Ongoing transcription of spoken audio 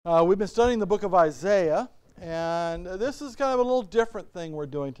We've been studying the book of Isaiah, and this is kind of a little different thing we're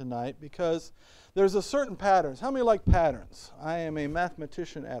doing tonight because there's a certain patterns. How many like patterns? I am a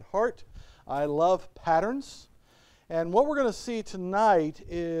mathematician at heart. I love patterns. And what we're going to see tonight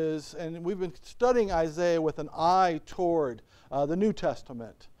is, and we've been studying Isaiah with an eye toward the New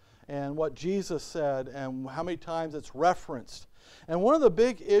Testament and what Jesus said and how many times it's referenced. And one of the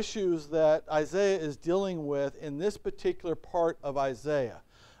big issues that Isaiah is dealing with in this particular part of Isaiah,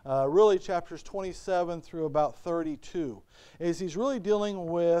 really chapters 27 through about 32, is he's really dealing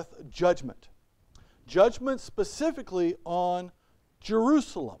with judgment. Judgment specifically on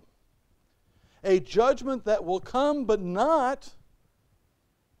Jerusalem. A judgment that will come but not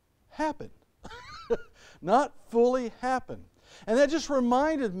happen. Not fully happen. And that just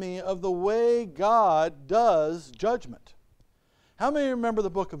reminded me of the way God does judgment. How many remember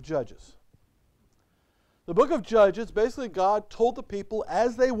the book of Judges? The book of Judges, basically God told the people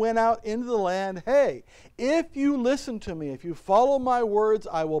as they went out into the land, hey, if you listen to me, if you follow my words,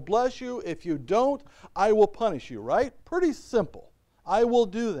 I will bless you. If you don't, I will punish you, right? Pretty simple. I will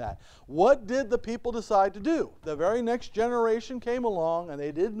do that. What did the people decide to do? The very next generation came along and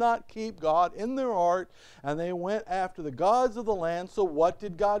they did not keep God in their heart and they went after the gods of the land. So what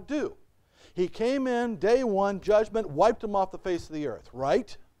did God do? He came in, day one, judgment, wiped them off the face of the earth,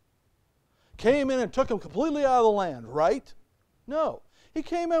 right? Came in and took them completely out of the land, right? No. He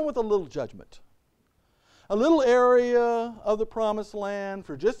came in with a little judgment. A little area of the promised land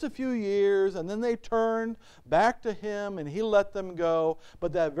for just a few years, and then they turned back to him and he let them go.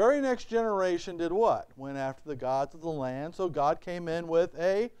 But that very next generation did what? Went after the gods of the land. So God came in with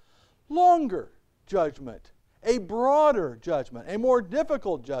a longer judgment, a broader judgment, a more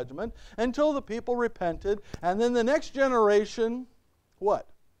difficult judgment until the people repented. And then the next generation, what?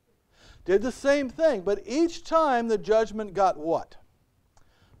 Did the same thing. But each time the judgment got what?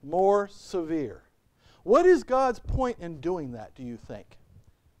 More severe. What is God's point in doing that, do you think?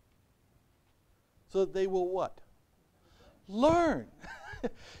 So that they will what? Learn.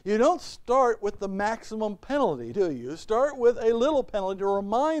 You don't start with the maximum penalty, do you? You start with a little penalty to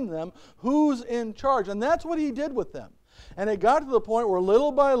remind them who's in charge. And that's what he did with them. And it got to the point where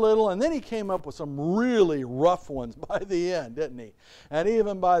little by little, and then he came up with some really rough ones by the end, didn't he? And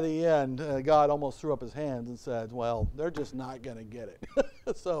even by the end, God almost threw up his hands and said, well, they're just not going to get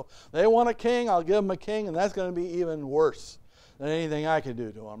it. So they want a king, I'll give them a king, and that's going to be even worse than anything I could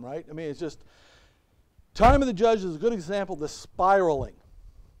do to them, right? I mean, it's just, time of the judges is a good example of the spiraling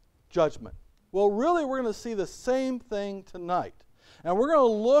judgment. Well, really, we're going to see the same thing tonight. And we're going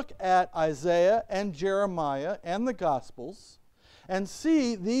to look at Isaiah and Jeremiah and the Gospels and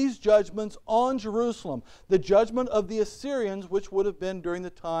see these judgments on Jerusalem. The judgment of the Assyrians, which would have been during the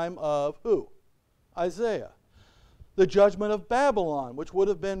time of who? Isaiah. The judgment of Babylon, which would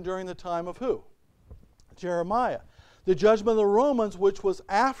have been during the time of who? Jeremiah. The judgment of the Romans, which was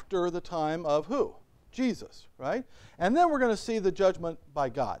after the time of who? Jesus, right? And then we're going to see the judgment by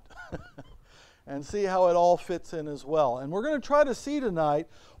God. And see how it all fits in as well. And we're going to try to see tonight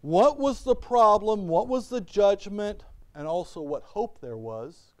what was the problem, what was the judgment, and also what hope there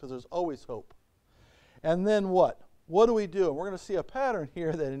was, because there's always hope. And then what? What do we do? And we're going to see a pattern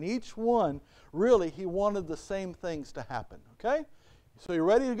here that in each one, really, he wanted the same things to happen. Okay? So you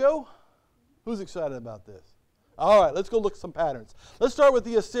ready to go? Who's excited about this? All right, let's go look at some patterns. Let's start with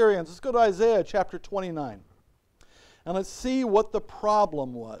the Assyrians. Let's go to Isaiah chapter 29. And let's see what the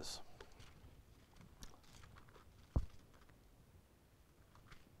problem was.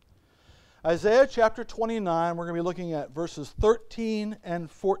 Isaiah chapter 29, we're going to be looking at verses 13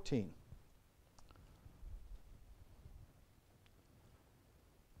 and 14.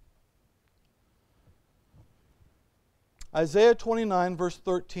 Isaiah 29 verse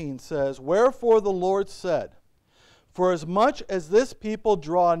 13 says, "Wherefore the Lord said, For as much as this people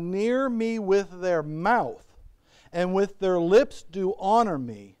draw near me with their mouth, and with their lips do honor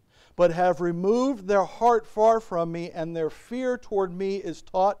me, but have removed their heart far from me, and their fear toward me is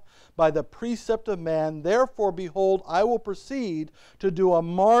taught by the precept of man. Therefore, behold, I will proceed to do a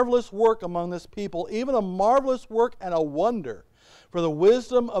marvelous work among this people, even a marvelous work and a wonder. For the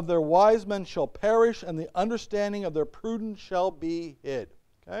wisdom of their wise men shall perish, and the understanding of their prudence shall be hid."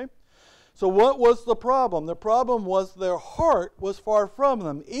 Okay? So what was the problem? The problem was their heart was far from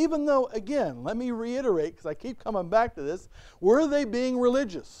them. Even though, again, let me reiterate, because I keep coming back to this, were they being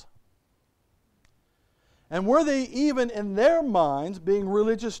religious? And were they even in their minds being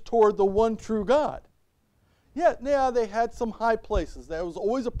religious toward the one true God? Yeah, they had some high places. That was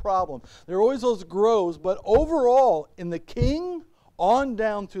always a problem. There were always those groves. But overall, in the king, on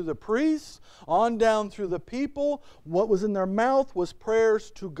down through the priests, on down through the people. What was in their mouth was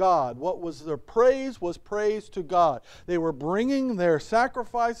prayers to God. What was their praise was praise to God. They were bringing their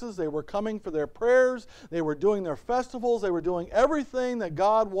sacrifices. They were coming for their prayers. They were doing their festivals. They were doing everything that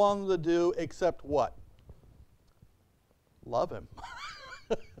God wanted to do except what? Love Him.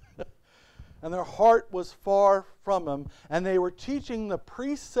 And their heart was far from Him, and they were teaching the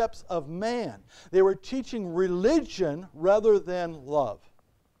precepts of man. They were teaching religion rather than love.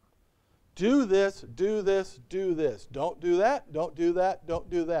 Do this, do this, do this. Don't do that, don't do that, don't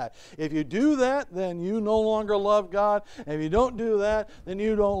do that. If you do that, then you no longer love God. And if you don't do that, then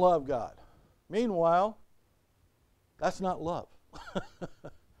you don't love God. Meanwhile, that's not love.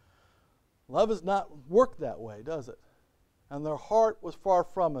 Love does not work that way, does it? And their heart was far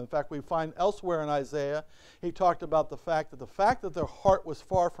from Him. In fact, we find elsewhere in Isaiah, he talked about the fact that their heart was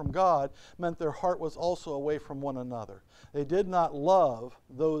far from God meant their heart was also away from one another. They did not love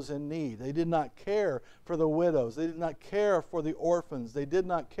those in need. They did not care for the widows. They did not care for the orphans. They did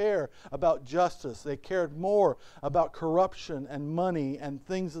not care about justice. They cared more about corruption and money and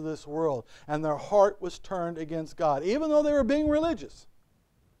things of this world. And their heart was turned against God. Even though they were being religious,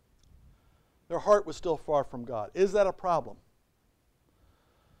 their heart was still far from God. Is that a problem?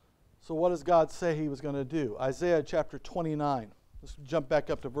 So what does God say He was going to do? Isaiah chapter 29. Let's jump back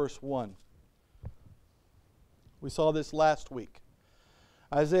up to verse 1. We saw this last week.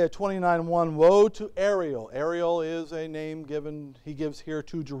 Isaiah 29:1. Woe to Ariel. Ariel is a name He gives here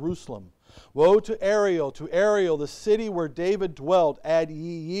to Jerusalem. Woe to Ariel, the city where David dwelt. Add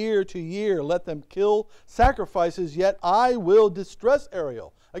ye year to year. Let them kill sacrifices, yet I will distress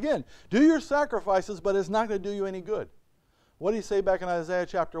Ariel. Again, do your sacrifices, but it's not going to do you any good. What do you say back in Isaiah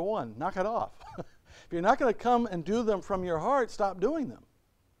chapter 1? Knock it off. If you're not going to come and do them from your heart, stop doing them.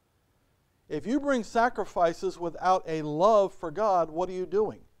 If you bring sacrifices without a love for God, what are you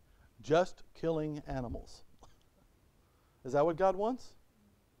doing? Just killing animals. Is that what God wants?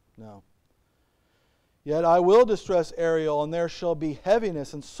 No. Yet I will distress Ariel, and there shall be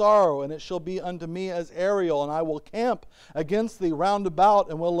heaviness and sorrow, and it shall be unto me as Ariel, and I will camp against thee round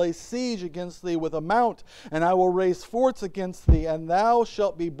about, and will lay siege against thee with a mount, and I will raise forts against thee, and thou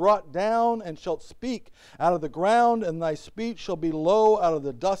shalt be brought down, and shalt speak out of the ground, and thy speech shall be low out of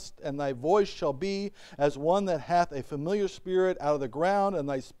the dust, and thy voice shall be as one that hath a familiar spirit out of the ground, and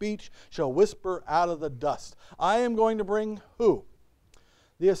thy speech shall whisper out of the dust. I am going to bring who?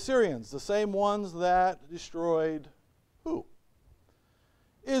 The Assyrians, the same ones that destroyed who?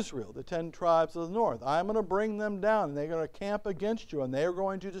 Israel, the 10 tribes of the north. I'm going to bring them down, and they're going to camp against you, and they're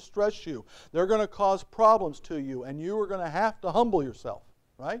going to distress you. They're going to cause problems to you, and you are going to have to humble yourself,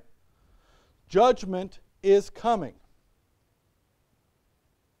 right? Judgment is coming.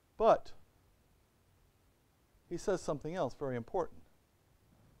 But he says something else very important.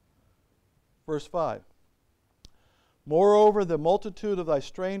 Verse 5. Moreover, the multitude of thy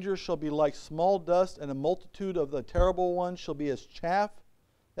strangers shall be like small dust, and the multitude of the terrible ones shall be as chaff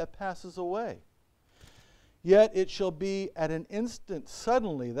that passes away. Yet it shall be at an instant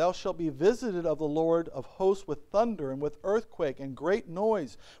suddenly, thou shalt be visited of the Lord of hosts with thunder, and with earthquake, and great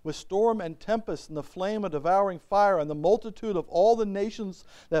noise, with storm and tempest, and the flame of devouring fire, and the multitude of all the nations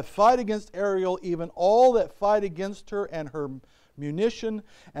that fight against Ariel, even all that fight against her and her munition,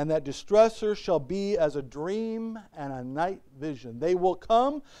 and that distress her shall be as a dream and a night vision. They will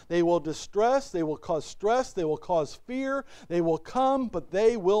come, they will distress, they will cause stress, they will cause fear, they will come, but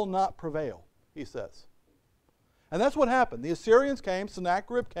they will not prevail, he says. And that's what happened. The Assyrians came,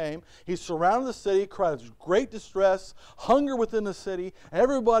 Sennacherib came, he surrounded the city, caused great distress, hunger within the city,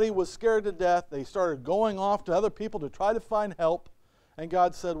 everybody was scared to death, they started going off to other people to try to find help, and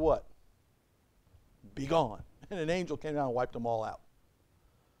God said what? Be gone. And an angel came down and wiped them all out.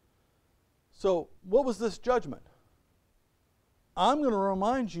 So what was this judgment? I'm going to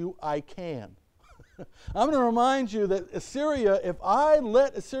remind you I can. I'm going to remind you that Assyria, if I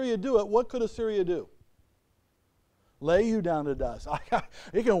let Assyria do it, what could Assyria do? Lay you down to dust.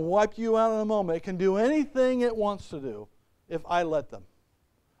 It can wipe you out in a moment. It can do anything it wants to do if I let them.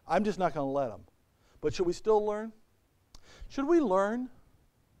 I'm just not going to let them. But should we still learn? Should we learn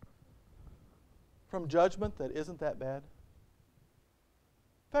from judgment that isn't that bad?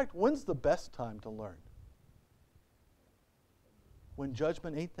 In fact, when's the best time to learn? When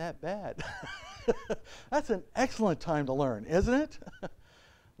judgment ain't that bad. That's an excellent time to learn, isn't it?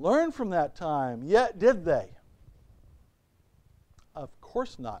 Learn from that time. Yet did they? Of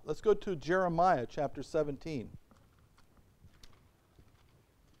course not. Let's go to Jeremiah chapter 17. In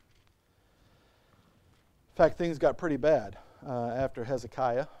fact, things got pretty bad after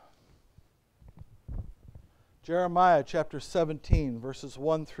Hezekiah. Jeremiah chapter 17, verses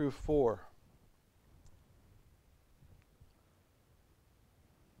 1 through 4.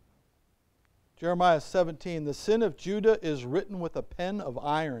 Jeremiah 17, the sin of Judah is written with a pen of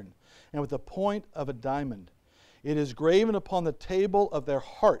iron and with the point of a diamond. It is graven upon the table of their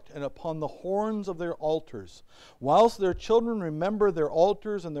heart and upon the horns of their altars, whilst their children remember their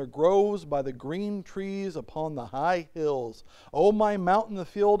altars and their groves by the green trees upon the high hills. O my mountain, the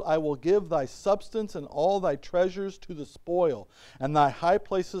field, I will give thy substance and all thy treasures to the spoil, and thy high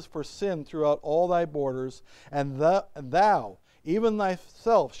places for sin throughout all thy borders, and thou even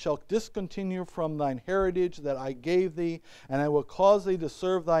thyself shalt discontinue from thine heritage that I gave thee, and I will cause thee to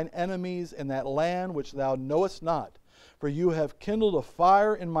serve thine enemies in that land which thou knowest not. For you have kindled a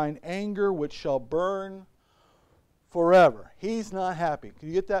fire in mine anger, which shall burn forever. He's not happy. Can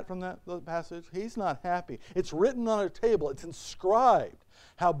you get that from that passage? He's not happy. It's written on a table. It's inscribed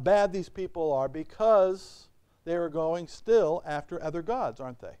how bad these people are because they are going still after other gods,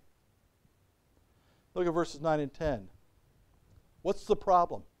 aren't they? Look at verses 9 and 10. What's the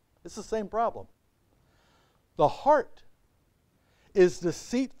problem? It's the same problem. The heart is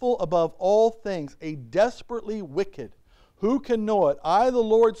deceitful above all things, a desperately wicked. Who can know it? I, the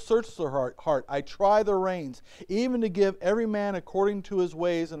Lord, search the heart. I try the reins, even to give every man according to his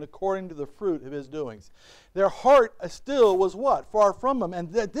ways and according to the fruit of his doings. Their heart still was what? Far from them.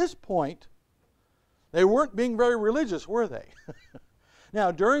 And at this point, they weren't being very religious, were they? Now,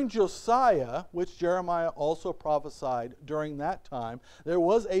 during Josiah, which Jeremiah also prophesied during that time, there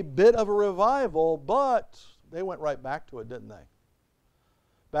was a bit of a revival, but they went right back to it, didn't they?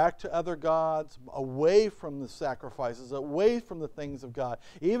 Back to other gods, away from the sacrifices, away from the things of God.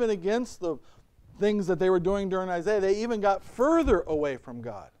 Even against the things that they were doing during Isaiah, they even got further away from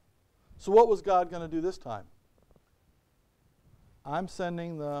God. So what was God going to do this time? I'm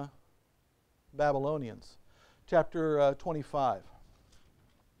sending the Babylonians. Chapter 25.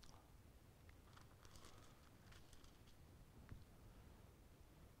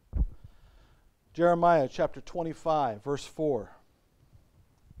 Jeremiah chapter 25, verse 4.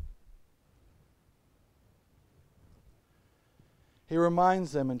 He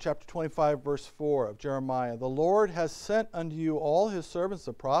reminds them in chapter 25, verse 4 of Jeremiah, the Lord has sent unto you all his servants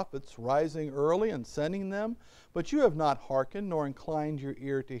the prophets, rising early and sending them, but you have not hearkened, nor inclined your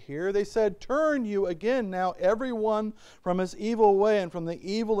ear to hear. They said, turn you again now every one from his evil way and from the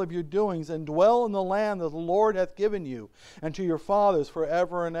evil of your doings, and dwell in the land that the Lord hath given you, and to your fathers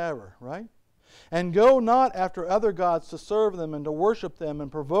forever and ever. Right? And go not after other gods to serve them and to worship them,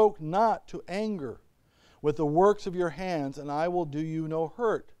 and provoke not to anger with the works of your hands, and I will do you no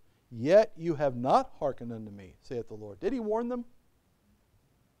hurt. Yet you have not hearkened unto me, saith the Lord. Did he warn them?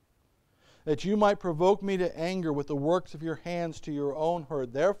 That you might provoke me to anger with the works of your hands to your own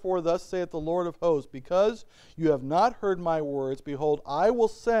hurt. Therefore thus saith the Lord of hosts, because you have not heard my words, behold, I will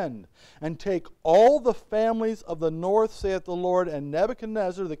send and take all the families of the north, saith the Lord, and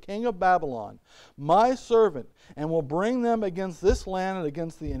Nebuchadnezzar the king of Babylon, my servant, and will bring them against this land and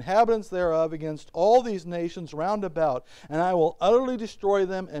against the inhabitants thereof, against all these nations round about, and I will utterly destroy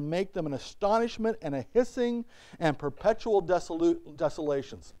them and make them an astonishment and a hissing and perpetual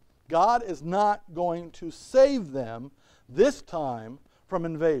desolations. God is not going to save them this time from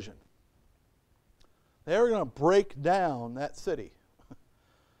invasion. They're going to break down that city.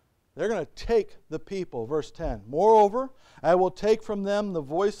 They're going to take the people. Verse 10. Moreover, I will take from them the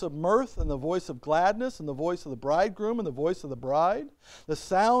voice of mirth and the voice of gladness and the voice of the bridegroom and the voice of the bride, the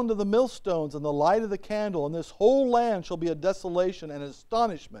sound of the millstones and the light of the candle, and this whole land shall be a desolation and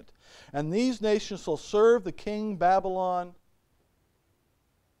astonishment. And these nations shall serve the king Babylon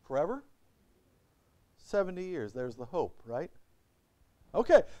forever? 70 years. There's the hope, right?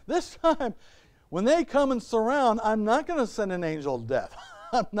 Okay, this time, when they come and surround, I'm not going to send an angel of death.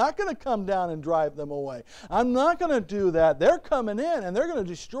 I'm not going to come down and drive them away. I'm not going to do that. They're coming in, and they're going to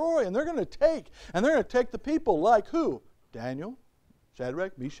destroy, and they're going to take, and they're going to take the people like who? Daniel,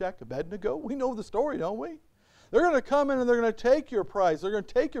 Shadrach, Meshach, Abednego. We know the story, don't we? They're going to come in and they're going to take your prize. They're going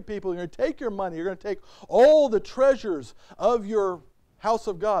to take your people. They're going to take your money. You're going to take all the treasures of your house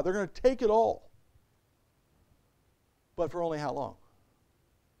of God. They're going to take it all. But for only how long?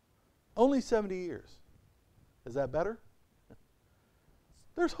 Only 70 years. Is that better?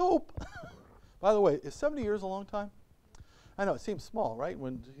 There's hope. By the way, is 70 years a long time? I know it seems small, right?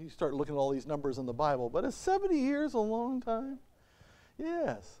 When you start looking at all these numbers in the Bible. But is 70 years a long time?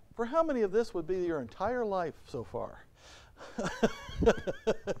 Yes. For how many of this would be your entire life so far?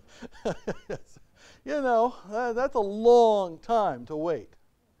 You know, that's a long time to wait.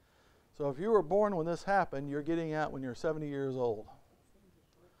 So if you were born when this happened, you're getting out when you're 70 years old.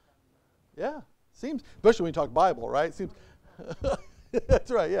 Yeah, Seems, especially when you talk Bible, right? Seems. That's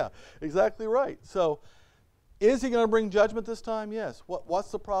right. Yeah, exactly right. So, is he going to bring judgment this time? Yes.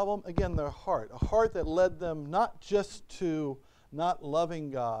 What's the problem? Again, their heart. A heart that led them not just to not loving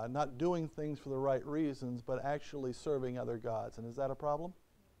God, not doing things for the right reasons, but actually serving other gods. And is that a problem?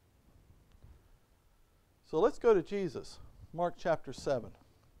 So let's go to Jesus. Mark chapter 7.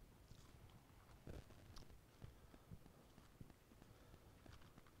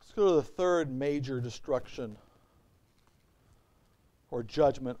 Let's go to the third major destruction or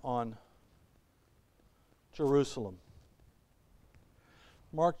judgment on Jerusalem.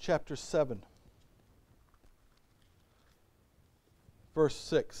 Mark chapter 7, verse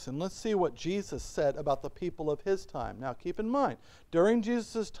 6. And let's see what Jesus said about the people of his time. Now keep in mind, during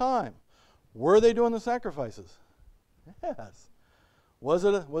Jesus' time, were they doing the sacrifices? Yes. Was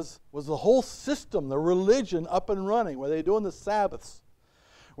the whole system, the religion, up and running? Were they doing the Sabbaths?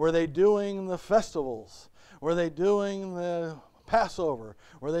 Were they doing the festivals? Were they doing the Passover?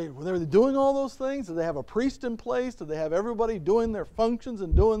 Were they doing all those things? Did they have a priest in place? Did they have everybody doing their functions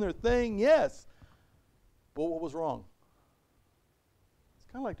and doing their thing? Yes. But what was wrong?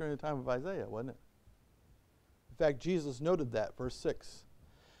 It's kind of like during the time of Isaiah, wasn't it? In fact, Jesus noted that, verse 6.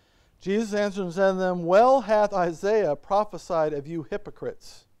 Jesus answered and said to them, well hath Isaiah prophesied of you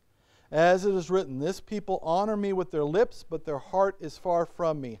hypocrites, as it is written, this people honor me with their lips, but their heart is far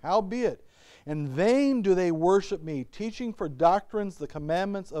from me. Howbeit, in vain do they worship me, teaching for doctrines the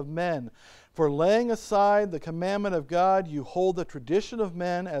commandments of men. For laying aside the commandment of God, you hold the tradition of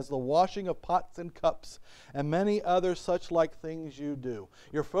men as the washing of pots and cups, and many other such like things you do.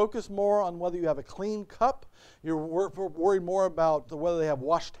 You're focused more on whether you have a clean cup. You're worried more about whether they have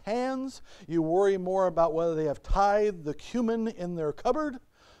washed hands. You worry more about whether they have tithed the cumin in their cupboard,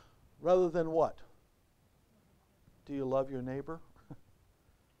 rather than what? Do you love your neighbor?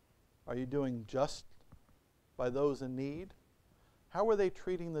 Are you doing just by those in need? How are they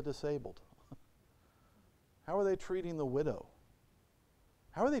treating the disabled? How are they treating the widow?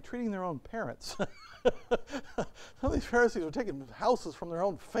 How are they treating their own parents? Some of these Pharisees were taking houses from their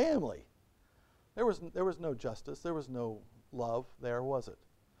own family. There was no justice. There was no love there, was it?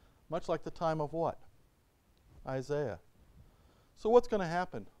 Much like the time of what? Isaiah. So what's going to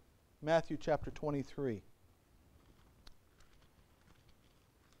happen? Matthew chapter 23.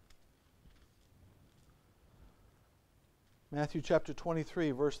 Matthew chapter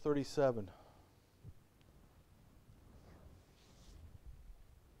 23, verse 37.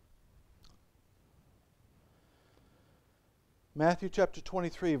 Matthew chapter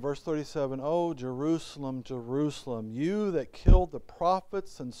 23, verse 37. O Jerusalem, Jerusalem, you that killed the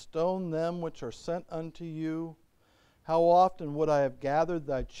prophets and stoned them which are sent unto you, how often would I have gathered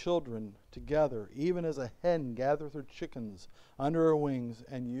thy children together, even as a hen gathereth her chickens under her wings,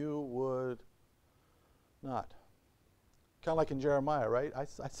 and you would not. Kind of like in Jeremiah, right?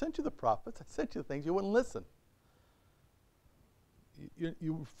 I sent you the prophets. I sent you the things. You wouldn't listen. You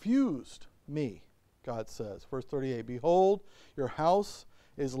refused me, God says. Verse 38, behold, your house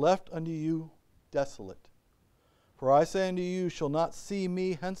is left unto you desolate. For I say unto you, you shall not see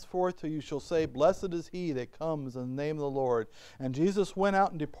me henceforth till you shall say, blessed is he that comes in the name of the Lord. And Jesus went out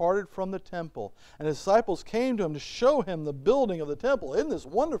and departed from the temple. And his disciples came to him to show him the building of the temple. Isn't this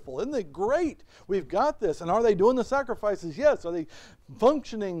wonderful? Isn't it great? We've got this. And are they doing the sacrifices? Yes. Are they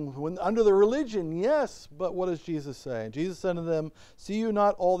functioning under the religion? Yes. But what does Jesus say? And Jesus said to them, see you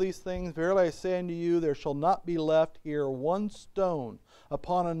not all these things? Verily I say unto you, there shall not be left here one stone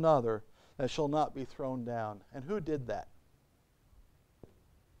upon another that shall not be thrown down. And who did that?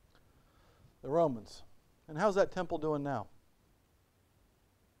 The Romans. And how's that temple doing now?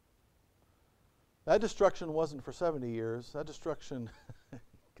 That destruction wasn't for 70 years. That destruction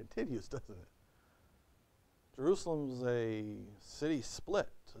continues, doesn't it? Jerusalem's a city split.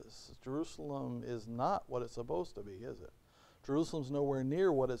 Jerusalem is not what it's supposed to be, is it? Jerusalem's nowhere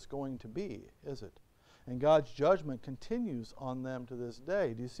near what it's going to be, is it? And God's judgment continues on them to this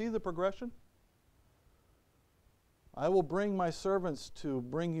day. Do you see the progression? I will bring my servants to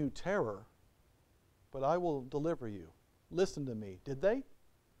bring you terror, but I will deliver you. Listen to me. Did they?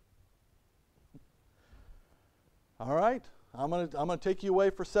 All right. I'm gonna take you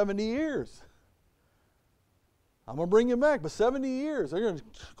away for 70 years. I'm going to bring you back, but 70 years. They're going to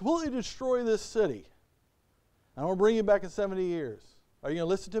completely destroy this city. I'm going to bring you back in 70 years. Are you going to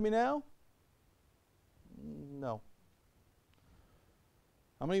listen to me now? No.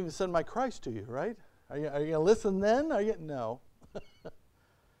 I'm going to even send my Christ to you, right? Are you going to listen then? No.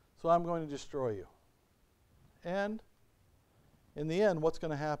 So I'm going to destroy you. And in the end, what's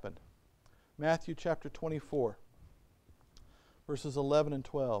going to happen? Matthew chapter 24, verses 11 and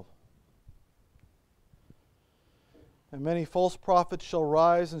 12. And many false prophets shall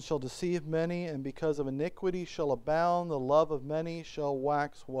rise and shall deceive many, and because of iniquity shall abound, the love of many shall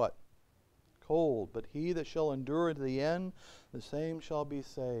wax what? Cold. But he that shall endure to the end, the same shall be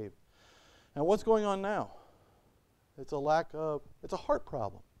saved. And what's going on now? It's a heart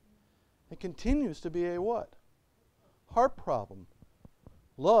problem. It continues to be a what? Heart problem.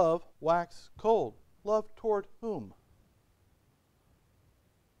 Love wax cold. Love toward whom?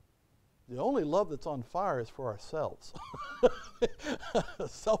 The only love that's on fire is for ourselves.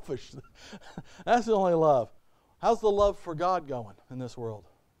 Selfish. That's the only love. How's the love for God going in this world?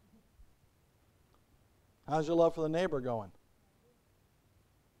 How's your love for the neighbor going?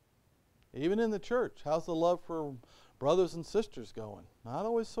 Even in the church, how's the love for brothers and sisters going? Not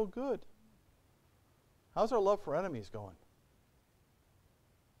always so good. How's our love for enemies going?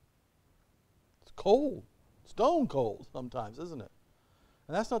 It's cold. Stone cold sometimes, isn't it?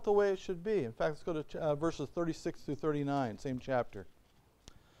 And that's not the way it should be. In fact, let's go to verses 36 through 39, same chapter.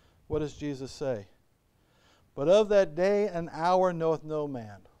 What does Jesus say? But of that day and hour knoweth no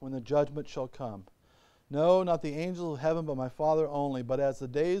man, when the judgment shall come. No, not the angels of heaven, but my Father only. But as the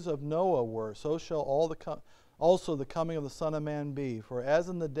days of Noah were, so shall also the coming of the Son of Man be. For as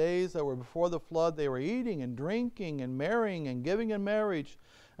in the days that were before the flood, they were eating and drinking and marrying and giving in marriage,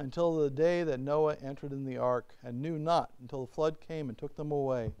 until the day that Noah entered in the ark, and knew not until the flood came and took them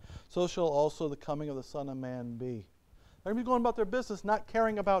away. So shall also the coming of the Son of Man be. They're going to be going about their business, not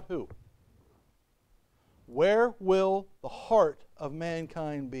caring about who. Where will the heart of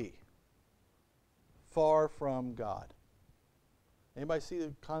mankind be? Far from God. Anybody see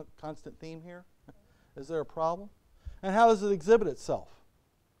the constant theme here? Is there a problem? And how does it exhibit itself?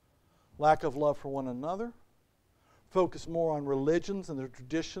 Lack of love for one another. Focus more on religions and the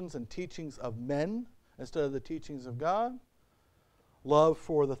traditions and teachings of men instead of the teachings of God. Love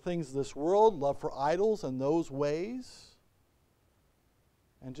for the things of this world. Love for idols and those ways.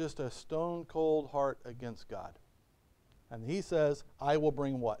 And just a stone cold heart against God. And he says, I will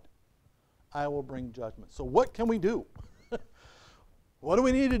bring what? I will bring judgment. So what can we do? What do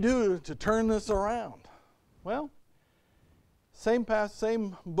we need to do to turn this around? Well, same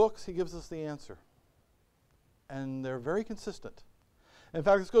books, he gives us the answer. And they're very consistent. In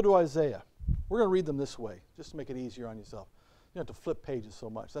fact, let's go to Isaiah. We're going to read them this way, just to make it easier on yourself. You don't have to flip pages so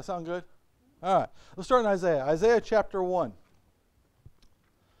much. Does that sound good? All right. Let's start in Isaiah. Isaiah chapter 1.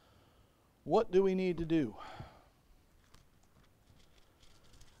 What do we need to do?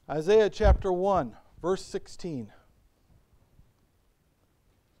 Isaiah chapter 1, verse 16.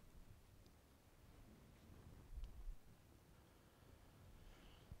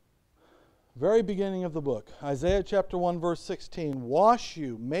 Very beginning of the book. Isaiah chapter 1, verse 16. Wash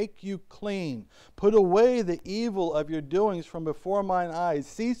you, make you clean. Put away the evil of your doings from before mine eyes.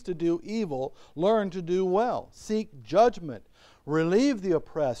 Cease to do evil. Learn to do well. Seek judgment. Relieve the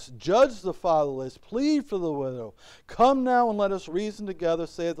oppressed. Judge the fatherless. Plead for the widow. Come now and let us reason together,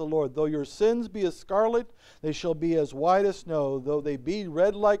 saith the Lord. Though your sins be as scarlet, they shall be as white as snow. Though they be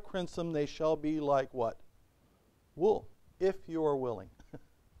red like crimson, they shall be like what? Wool, if you are willing.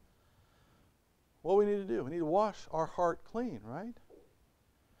 What do we need to do? We need to wash our heart clean, right?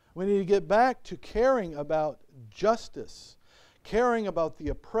 We need to get back to caring about justice, caring about the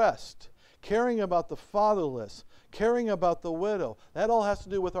oppressed, caring about the fatherless, caring about the widow. That all has to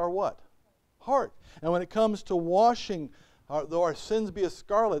do with our what? Heart. And when it comes to washing, though our sins be as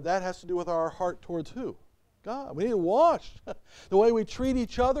scarlet, that has to do with our heart towards who? God. We need to wash. The way we treat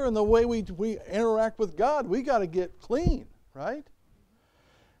each other and the way we interact with God, we got to get clean, right?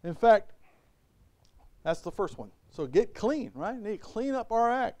 In fact, that's the first one. So get clean, right? We need to clean up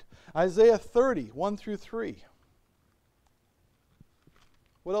our act. Isaiah 30, 1 through 3.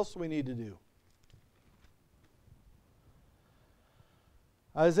 What else do we need to do?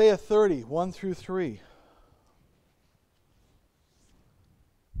 Isaiah 30, 1 through 3.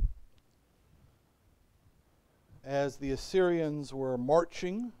 As the Assyrians were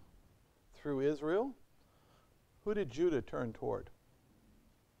marching through Israel, who did Judah turn toward?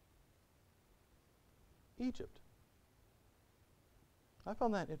 Egypt. I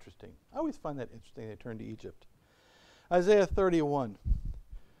found that interesting. I always find that interesting they turn to Egypt. Isaiah 31.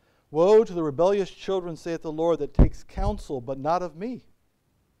 Woe to the rebellious children, saith the Lord, that takes counsel, but not of me,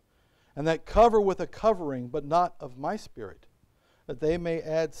 and that cover with a covering, but not of my spirit, that they may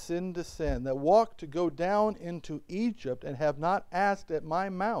add sin to sin, that walk to go down into Egypt, and have not asked at my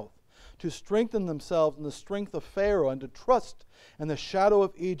mouth, to strengthen themselves in the strength of Pharaoh, and to trust in the shadow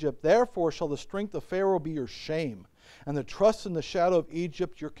of Egypt. Therefore shall the strength of Pharaoh be your shame, and the trust in the shadow of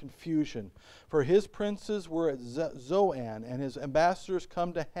Egypt your confusion. For his princes were at Zoan, and his ambassadors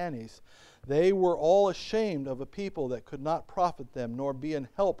come to Hanes. They were all ashamed of a people that could not profit them, nor be an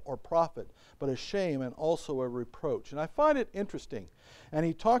help or profit, but a shame and also a reproach. And I find it interesting. And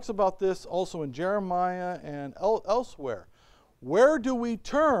he talks about this also in Jeremiah and elsewhere. Where do we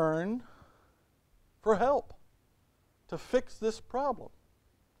turn for help to fix this problem?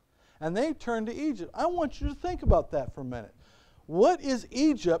 And they turned to Egypt. I want you to think about that for a minute. What is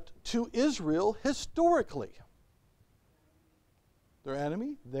Egypt to Israel historically? Their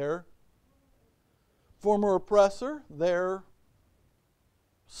enemy, their former oppressor, their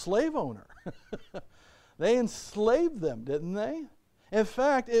slave owner. They enslaved them, didn't they? In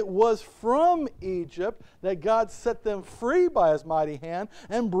fact, it was from Egypt that God set them free by His mighty hand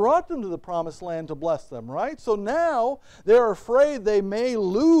and brought them to the promised land to bless them, right? So now they're afraid they may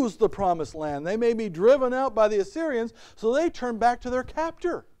lose the promised land. They may be driven out by the Assyrians, so they turn back to their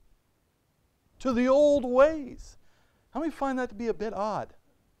captor, to the old ways. How many find that to be a bit odd?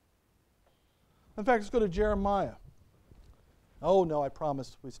 In fact, let's go to Jeremiah. Oh, no, I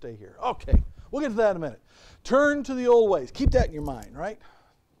promised we stay here. Okay, we'll get to that in a minute. Turn to the old ways. Keep that in your mind, right?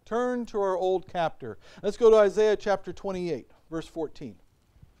 Turn to our old captor. Let's go to Isaiah chapter 28, verse 14.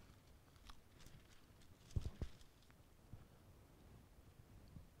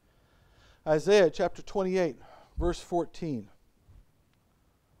 Isaiah chapter 28, verse 14.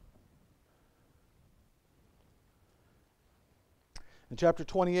 In chapter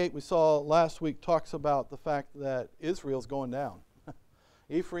 28, we saw last week, talks about the fact that Israel's going down.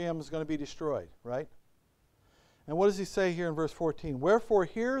 Ephraim is going to be destroyed, right? And what does he say here in verse 14? Wherefore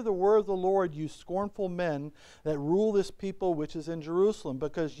hear the word of the Lord, you scornful men that rule this people which is in Jerusalem,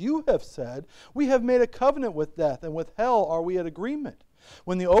 because you have said, we have made a covenant with death, and with hell are we at agreement.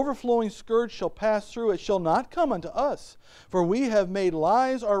 When the overflowing scourge shall pass through, it shall not come unto us. For we have made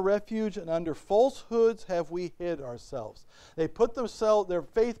lies our refuge, and under falsehoods have we hid ourselves. They put their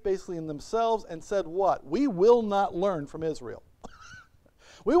faith basically in themselves and said what? We will not learn from Israel.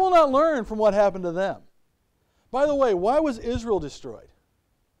 We will not learn from what happened to them. By the way, why was Israel destroyed?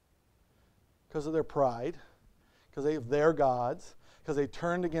 Because of their pride, because they have their gods, because they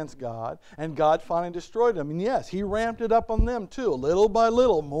turned against God, and God finally destroyed them. And yes, He ramped it up on them too, little by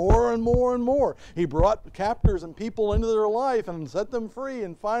little, more and more and more. He brought captors and people into their life and set them free,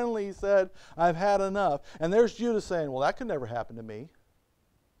 and finally He said, I've had enough. And there's Judah saying, well, that could never happen to me.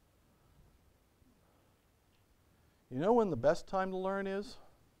 You know when the best time to learn is?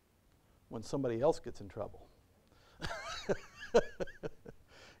 When somebody else gets in trouble.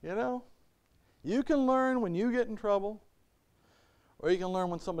 You know? You can learn when you get in trouble, or you can learn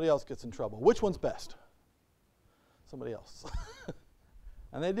when somebody else gets in trouble. Which one's best? Somebody else.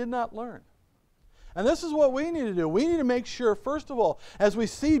 And they did not learn. And this is what we need to do. We need to make sure, first of all, as we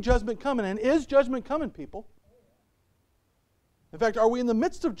see judgment coming, and is judgment coming, people? In fact, are we in the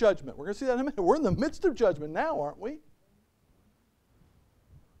midst of judgment? We're going to see that in a minute. We're in the midst of judgment now, aren't we?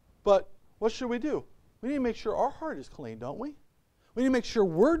 But what should we do? We need to make sure our heart is clean, don't we? We need to make sure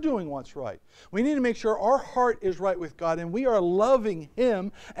we're doing what's right. We need to make sure our heart is right with God, and we are loving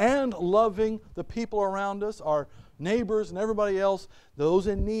Him and loving the people around us, our neighbors and everybody else, those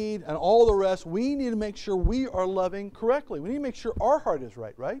in need and all the rest. We need to make sure we are loving correctly. We need to make sure our heart is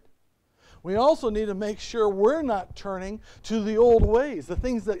right, right? We also need to make sure we're not turning to the old ways, the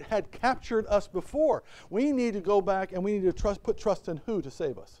things that had captured us before. We need to go back and we need to put trust in who to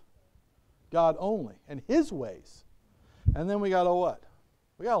save us? God only, and His ways. And then we got to what?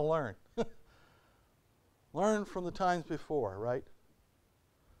 We got to learn. Learn from the times before, right?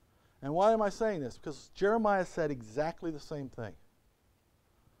 And why am I saying this? Because Jeremiah said exactly the same thing.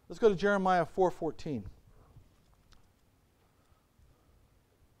 Let's go to Jeremiah 4:14.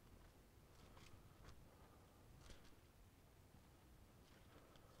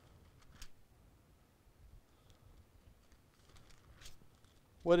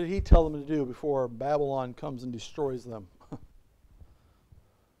 What did he tell them to do before Babylon comes and destroys them?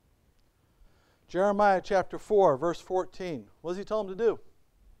 Jeremiah chapter 4, verse 14. What does he tell them to do?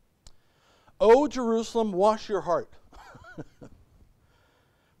 O Jerusalem, wash your heart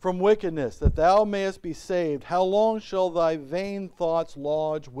from wickedness, that thou mayest be saved. How long shall thy vain thoughts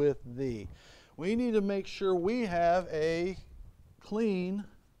lodge with thee? We need to make sure we have a clean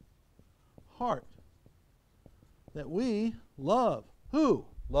heart. That we love. Who?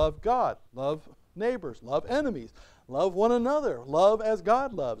 Love God, love neighbors, love enemies, love one another, love as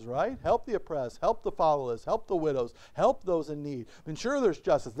God loves, right? Help the oppressed, help the fatherless, help the widows, help those in need. Ensure there's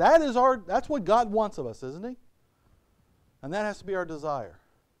justice. That's what God wants of us, isn't He? And that has to be our desire.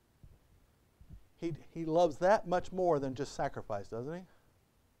 He loves that much more than just sacrifice, doesn't He?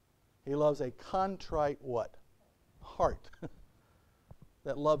 He loves a contrite what? Heart.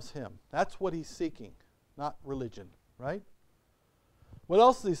 that loves him. That's what he's seeking, not religion, right? What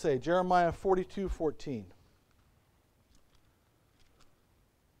else does he say? Jeremiah 42:14.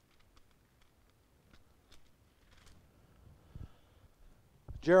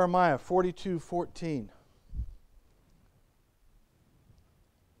 Jeremiah 42:14.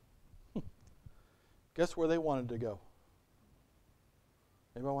 Guess where they wanted to go?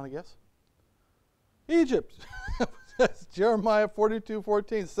 Anybody want to guess? Egypt. That's Jeremiah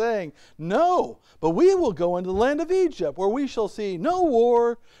 42:14, saying, "No, but we will go into the land of Egypt, where we shall see no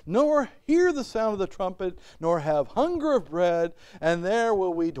war, nor hear the sound of the trumpet, nor have hunger of bread, and there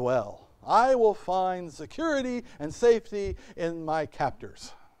will we dwell. I will find security and safety in my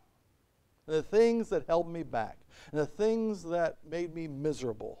captors." The things that held me back, and the things that made me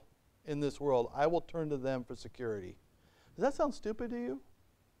miserable in this world, I will turn to them for security. Does that sound stupid to you?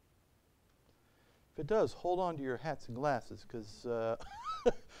 If it does, hold on to your hats and glasses, because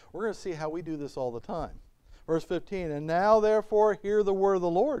we're going to see how we do this all the time. Verse 15, "And now therefore hear the word of the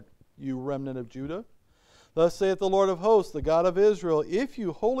Lord, you remnant of Judah. Thus saith the Lord of hosts, the God of Israel, if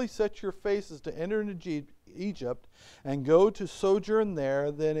you wholly set your faces to enter into Egypt, and go to sojourn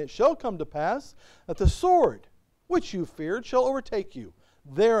there, then it shall come to pass that the sword which you feared shall overtake you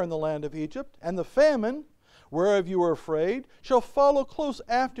there in the land of Egypt, and the famine whereof you were afraid shall follow close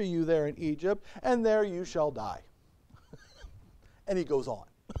after you there in Egypt, and there you shall die." And he goes on.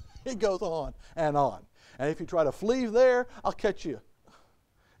 He goes on and on. "And if you try to flee there, I'll catch you.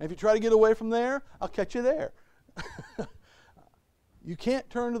 And if you try to get away from there, I'll catch you there." You can't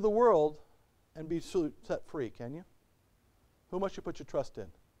turn to the world and be set free, can you? Who must you put your trust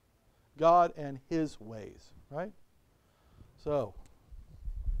in? God and his ways, right? So,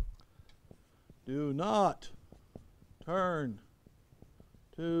 do not turn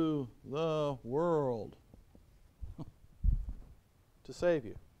to the world to save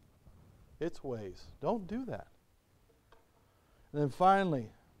you. Its ways. Don't do that. And then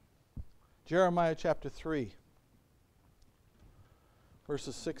finally, Jeremiah chapter 3,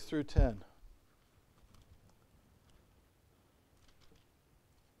 verses 6 through 10.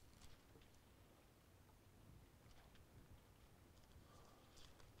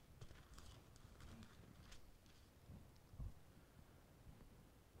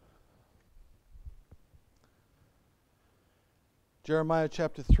 Jeremiah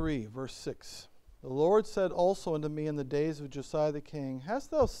chapter 3, verse 6. "The Lord said also unto me in the days of Josiah the king, Hast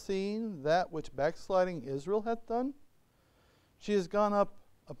thou seen that which backsliding Israel hath done? She has gone up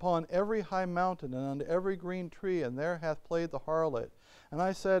upon every high mountain and unto every green tree, and there hath played the harlot. And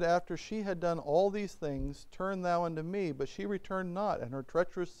I said, After she had done all these things, turn thou unto me. But she returned not, and her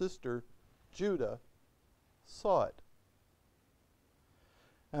treacherous sister Judah saw it.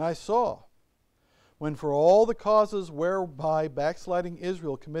 And I saw, when for all the causes whereby backsliding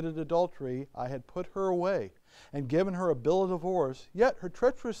Israel committed adultery, I had put her away, and given her a bill of divorce, yet her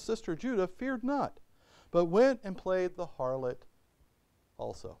treacherous sister Judah feared not, but went and played the harlot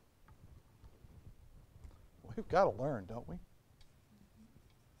also." We've got to learn, don't we?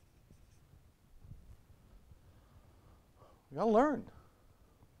 We've got to learn.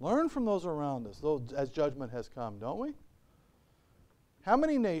 Learn from those around us, as judgment has come, don't we? How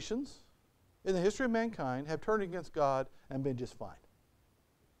many nations in the history of mankind have turned against God and been just fine?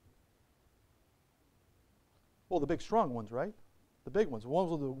 Well, the big strong ones, right? The big ones, the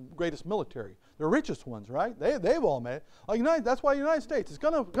ones with the greatest military, the richest ones, right? They've all made it. That's why the United States is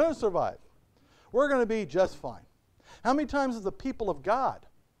going to survive. We're going to be just fine. How many times has the people of God,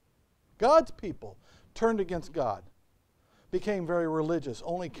 God's people, turned against God, became very religious,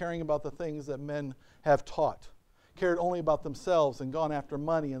 only caring about the things that men have taught, cared only about themselves and gone after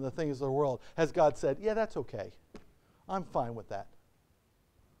money and the things of the world? Has God said, yeah, that's okay. I'm fine with that?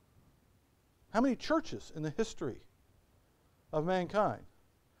 How many churches in the history of mankind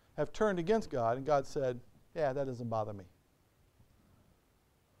have turned against God and God said, yeah, that doesn't bother me?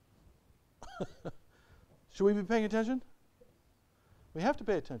 Should we be paying attention? We have to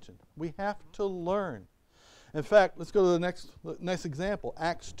pay attention. We have to learn. In fact, let's go to the next example,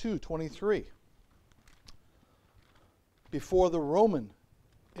 Acts 2:23. Before the Roman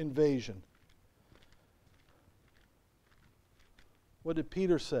invasion, what did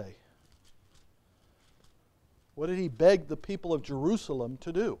Peter say? What did he beg the people of Jerusalem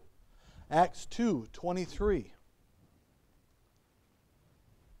to do? Acts 2:23.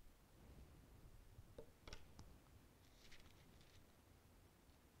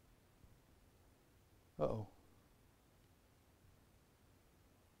 Uh-oh.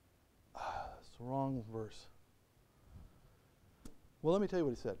 That's the wrong verse. Well, let me tell you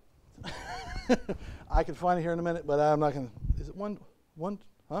what he said. I can find it here in a minute, but I'm not going to. Is it one? One,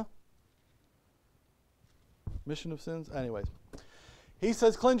 huh? Mission of sins? Anyways. He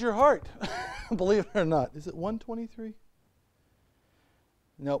says, cleanse your heart. Believe it or not. Is it 123?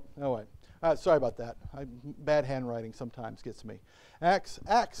 Nope. Oh, wait. Sorry about that. Bad handwriting sometimes gets me. Acts.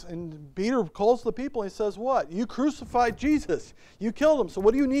 And Peter calls the people and he says what? You crucified Jesus. You killed him. So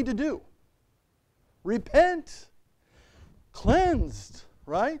what do you need to do? Repent. Cleansed.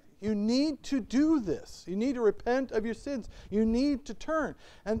 Right? You need to do this. You need to repent of your sins. You need to turn.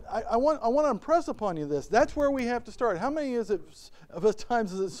 And I want to impress upon you this. That's where we have to start. How many of us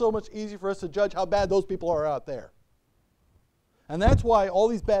times is it so much easier for us to judge how bad those people are out there? And that's why all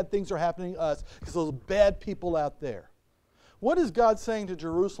these bad things are happening to us, because those bad people out there. What is God saying to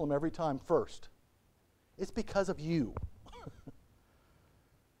Jerusalem every time first? It's because of you.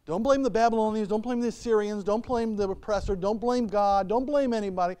 Don't blame the Babylonians, don't blame the Assyrians, don't blame the oppressor, don't blame God, don't blame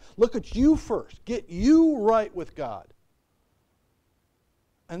anybody. Look at you first. Get you right with God.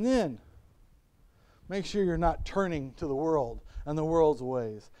 And then make sure you're not turning to the world and the world's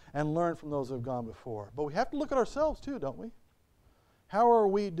ways, and learn from those who have gone before. But we have to look at ourselves too, don't we? How are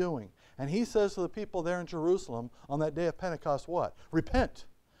we doing? And he says to the people there in Jerusalem on that day of Pentecost, what? Repent.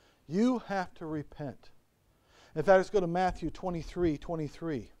 You have to repent. In fact, let's go to Matthew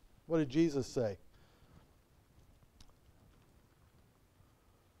 23:23. What did Jesus say?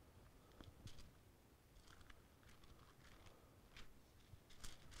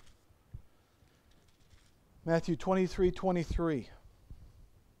 Matthew 23:23.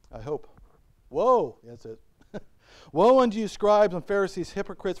 I hope. Whoa, that's it. Woe unto you, scribes and Pharisees,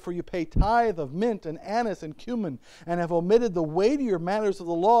 hypocrites, for you pay tithe of mint and anise and cumin, and have omitted the weightier matters of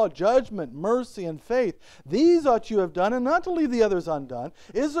the law, judgment, mercy, and faith. These ought you have done, and not to leave the others undone.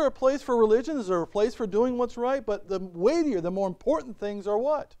 Is there a place for religion? Is there a place for doing what's right? But the weightier, the more important things are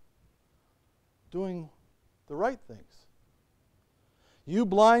what? Doing the right things. You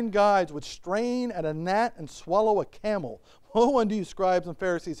blind guides which strain at a gnat and swallow a camel. Woe unto you, scribes and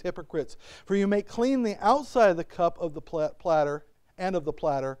Pharisees, hypocrites, for you make clean the outside of the cup of the platter and of the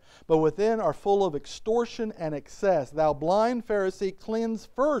platter, but within are full of extortion and excess. Thou blind Pharisee, cleanse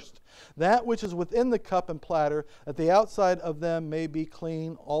first that which is within the cup and platter, that the outside of them may be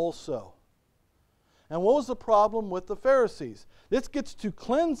clean also. And what was the problem with the Pharisees? This gets to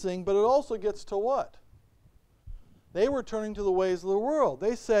cleansing, but it also gets to what? They were turning to the ways of the world.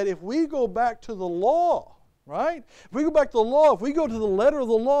 They said, if we go back to the law, right? If we go back to the law, if we go to the letter of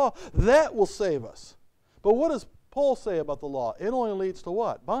the law, that will save us. But what does Paul say about the law? It only leads to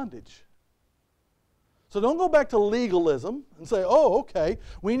what? Bondage. So don't go back to legalism and say, oh, okay,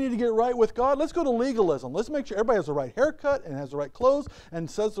 we need to get right with God. Let's go to legalism. Let's make sure everybody has the right haircut and has the right clothes and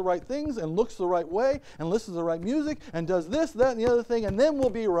says the right things and looks the right way and listens to the right music and does this, that, and the other thing, and then we'll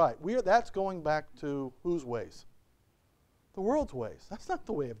be right. That's going back to whose ways? The world's ways. That's not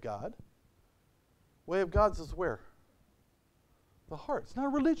the way of God. The way of God's is where? The heart. It's not a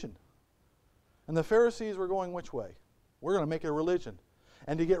religion. And the Pharisees were going which way? We're going to make it a religion.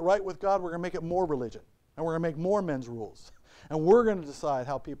 And to get right with God, we're going to make it more religion. And we're going to make more men's rules. And we're going to decide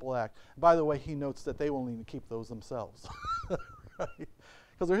how people act. By the way, he notes that they won't even keep those themselves. Right?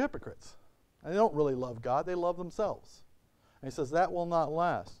 Because they're hypocrites. And they don't really love God. They love themselves. And he says that will not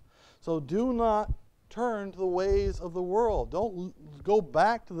last. So do not turn to the ways of the world. Don't go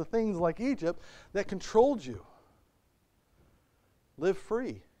back to the things like Egypt that controlled you. Live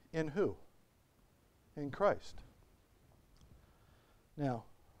free in who? In Christ. Now,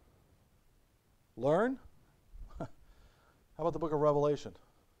 learn. How about the book of Revelation?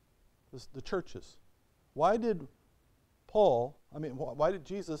 The churches. Why did why did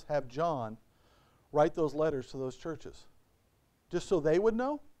Jesus have John write those letters to those churches? Just so they would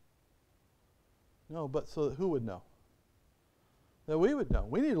know? No, but so that who would know? That we would know.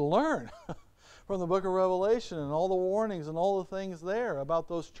 We need to learn from the book of Revelation and all the warnings and all the things there about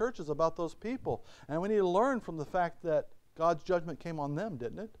those churches, about those people. And we need to learn from the fact that God's judgment came on them,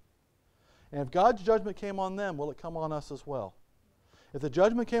 didn't it? And if God's judgment came on them, will it come on us as well? If the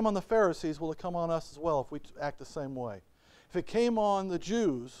judgment came on the Pharisees, will it come on us as well if we act the same way? If it came on the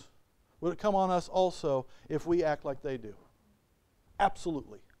Jews, will it come on us also if we act like they do?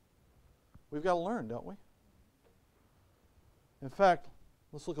 Absolutely. We've got to learn, don't we? In fact,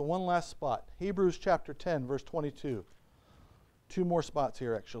 let's look at one last spot. Hebrews chapter 10, verse 22. Two more spots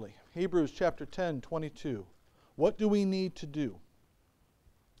here, actually. Hebrews chapter 10, 22. What do we need to do?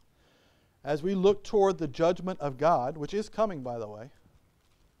 As we look toward the judgment of God, which is coming, by the way,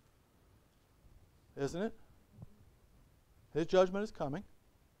 isn't it? His judgment is coming.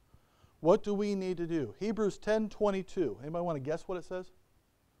 What do we need to do? Hebrews 10, 22. Anybody want to guess what it says?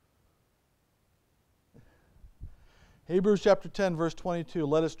 Hebrews chapter 10, verse 22.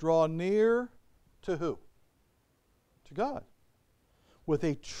 Let us draw near to who? To God. With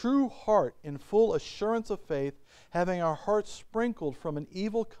a true heart in full assurance of faith, having our hearts sprinkled from an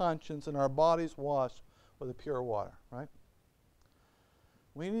evil conscience and our bodies washed with the pure water. Right?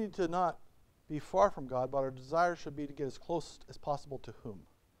 We need to not be far from God, but our desire should be to get as close as possible to whom?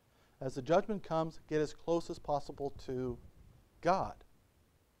 As the judgment comes, get as close as possible to God.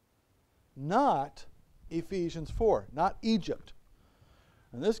 Not Ephesians 4, not Egypt.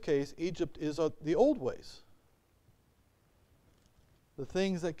 In this case, Egypt is the old ways. The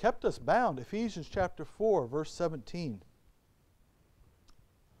things that kept us bound. Ephesians chapter 4, verse 17.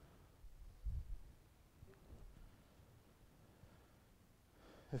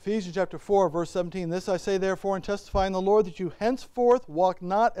 Ephesians chapter 4, verse 17. This I say therefore and testify in the Lord that you henceforth walk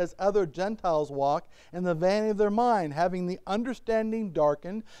not as other Gentiles walk, in the vanity of their mind, having the understanding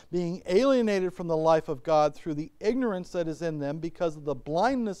darkened, being alienated from the life of God through the ignorance that is in them because of the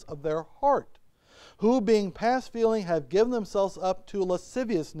blindness of their heart, who being past feeling have given themselves up to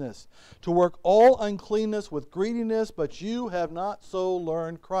lasciviousness, to work all uncleanness with greediness, but you have not so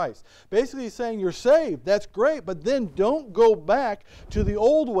learned Christ. Basically he's saying you're saved, that's great, but then don't go back to the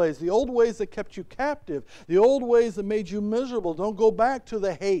old ways that kept you captive, the old ways that made you miserable. Don't go back to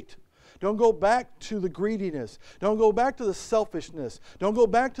the hate. Don't go back to the greediness. Don't go back to the selfishness. Don't go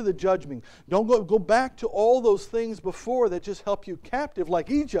back to the judgment. Don't go back to all those things before that just help you captive,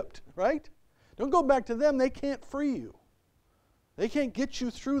 like Egypt, right? Don't go back to them. They can't free you. They can't get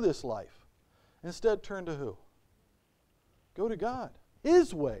you through this life. Instead, turn to who? Go to God.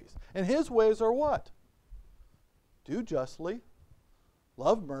 His ways. And His ways are what? Do justly,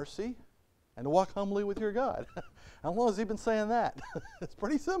 love mercy, and to walk humbly with your God. How long has He been saying that? It's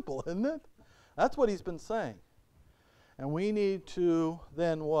pretty simple, isn't it? That's what He's been saying. And we need to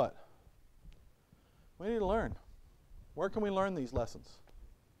then what? We need to learn. Where can we learn these lessons?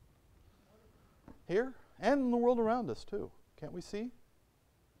 Here and in the world around us too. Can't we see?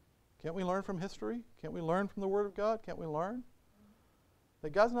 Can't we learn from history? Can't we learn from the Word of God? Can't we learn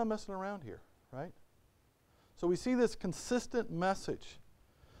that God's not messing around here, right? So we see this consistent message.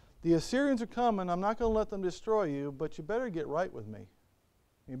 The Assyrians are coming. I'm not going to let them destroy you, but you better get right with me.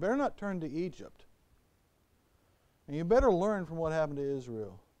 You better not turn to Egypt. And you better learn from what happened to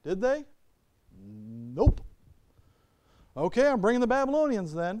Israel. Did they? Nope. Okay, I'm bringing the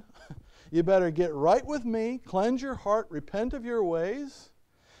Babylonians then. You better get right with me, cleanse your heart, repent of your ways.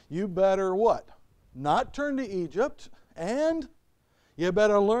 You better what? Not turn to Egypt, and you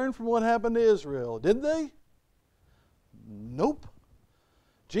better learn from what happened to Israel. Did they? Nope.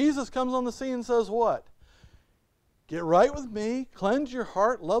 Jesus comes on the scene and says what? Get right with me, cleanse your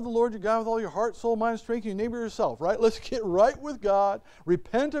heart, love the Lord your God with all your heart, soul, mind, strength, your neighbor yourself, right? Let's get right with God,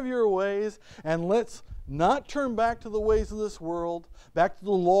 repent of your ways, and let's not turn back to the ways of this world, back to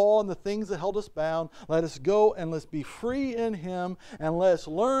the law and the things that held us bound. Let us go and let's be free in Him, and let's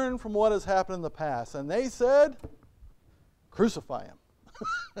learn from what has happened in the past. And they said, crucify Him.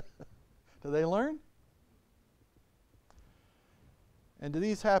 Did they learn? And did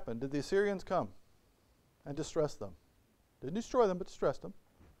these happen? Did the Assyrians come and distress them? Didn't destroy them, but distressed them.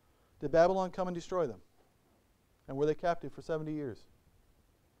 Did Babylon come and destroy them? And were they captive for 70 years?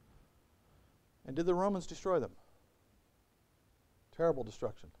 And did the Romans destroy them? Terrible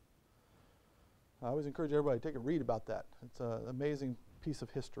destruction. I always encourage everybody to take a read about that. It's an amazing piece of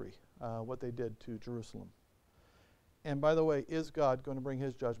history, what they did to Jerusalem. And by the way, is God going to bring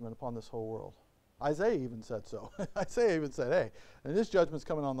His judgment upon this whole world? Isaiah even said so. Isaiah even said, hey, and this judgment's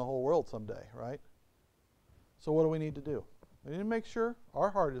coming on the whole world someday, right? So what do we need to do? We need to make sure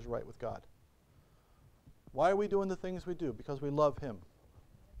our heart is right with God. Why are we doing the things we do? Because we love Him.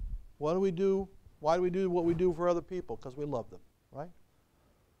 What do we do? Why do we do what we do for other people? Because we love them, right?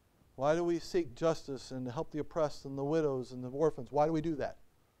 Why do we seek justice and to help the oppressed and the widows and the orphans? Why do we do that?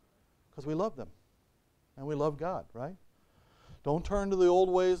 Because we love them. And we love God, right? Don't turn to the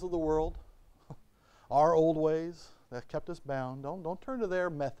old ways of the world. Our old ways that kept us bound. Don't turn to their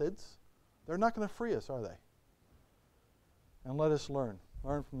methods. They're not going to free us, are they? And let us learn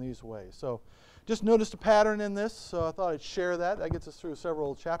from these ways. So just noticed a pattern in this, so I thought I'd share that. That gets us through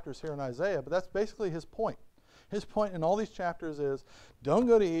several chapters here in Isaiah, but that's basically his point. His point in all these chapters is, don't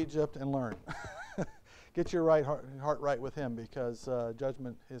go to Egypt and learn. Get your heart right with Him, because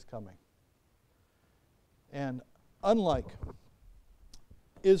judgment is coming. And unlike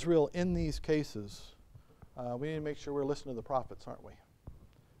Israel in these cases, we need to make sure we're listening to the prophets, aren't we?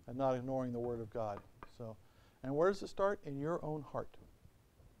 And not ignoring the Word of God. And where does it start? In your own heart.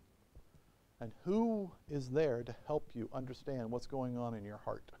 And who is there to help you understand what's going on in your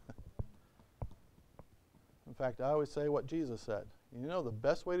heart? In fact, I always say what Jesus said. You know the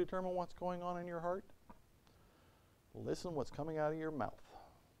best way to determine what's going on in your heart? Listen what's coming out of your mouth.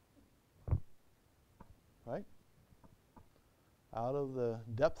 Right? Out of the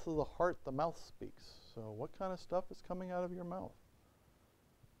depth of the heart, the mouth speaks. So what kind of stuff is coming out of your mouth?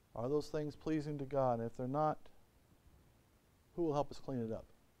 Are those things pleasing to God? And if they're not, who will help us clean it up?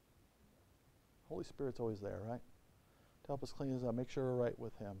 Holy Spirit's always there, right? To help us clean this up, make sure we're right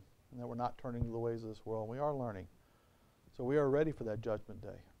with Him, and that we're not turning to the ways of this world. We are learning. So we are ready for that judgment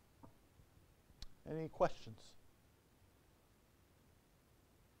day. Any questions?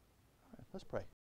 All right, let's pray.